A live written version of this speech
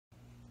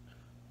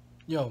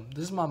Yo,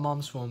 this is my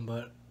mom's phone,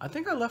 but I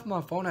think I left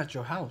my phone at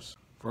your house.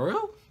 For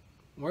real?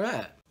 Where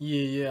at?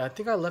 Yeah, I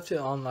think I left it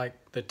on like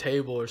the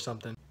table or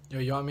something. Yo,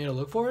 you want me to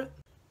look for it?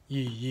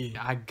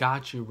 Yeah, I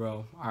got you,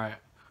 bro. Alright,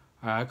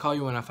 I'll call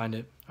you when I find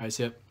it. Alright,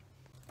 see ya.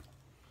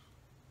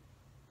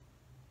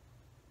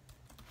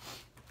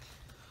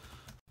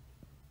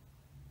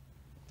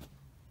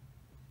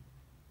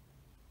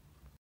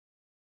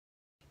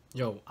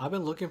 Yo, I've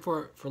been looking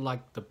for it for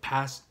like the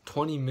past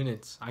 20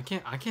 minutes. I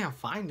can't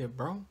find it,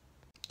 bro.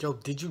 Yo,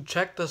 did you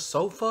check the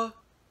sofa?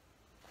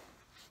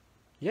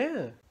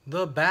 Yeah.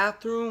 The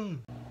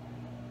bathroom?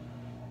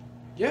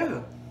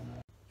 Yeah.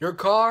 Your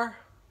car?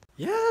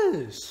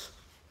 Yes.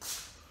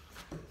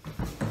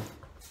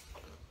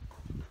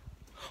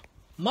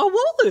 My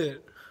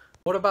wallet.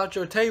 What about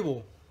your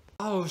table?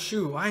 Oh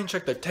shoot, I ain't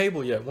checked the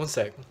table yet. One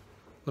sec.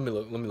 Let me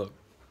look.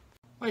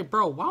 Wait,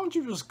 bro, why don't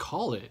you just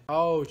call it?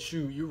 Oh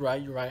shoot, you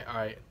right.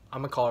 Alright,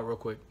 I'm gonna call it real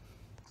quick.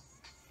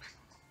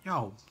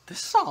 Yo, this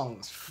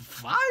song's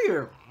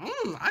fire.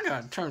 I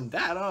gotta turn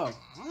that up.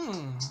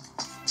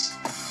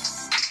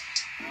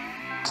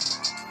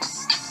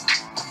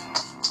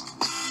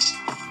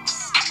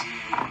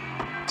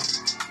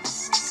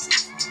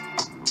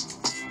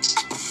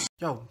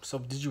 Yo, so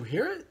did you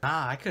hear it?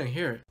 Nah, I couldn't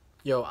hear it.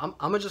 Yo, I'm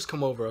gonna just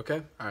come over,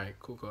 okay? Alright,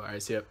 cool.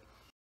 Alright, see ya.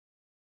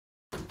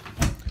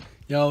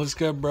 Yo, what's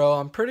good, bro?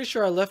 I'm pretty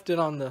sure I left it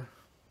on the...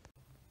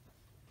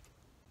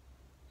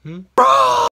 Bro!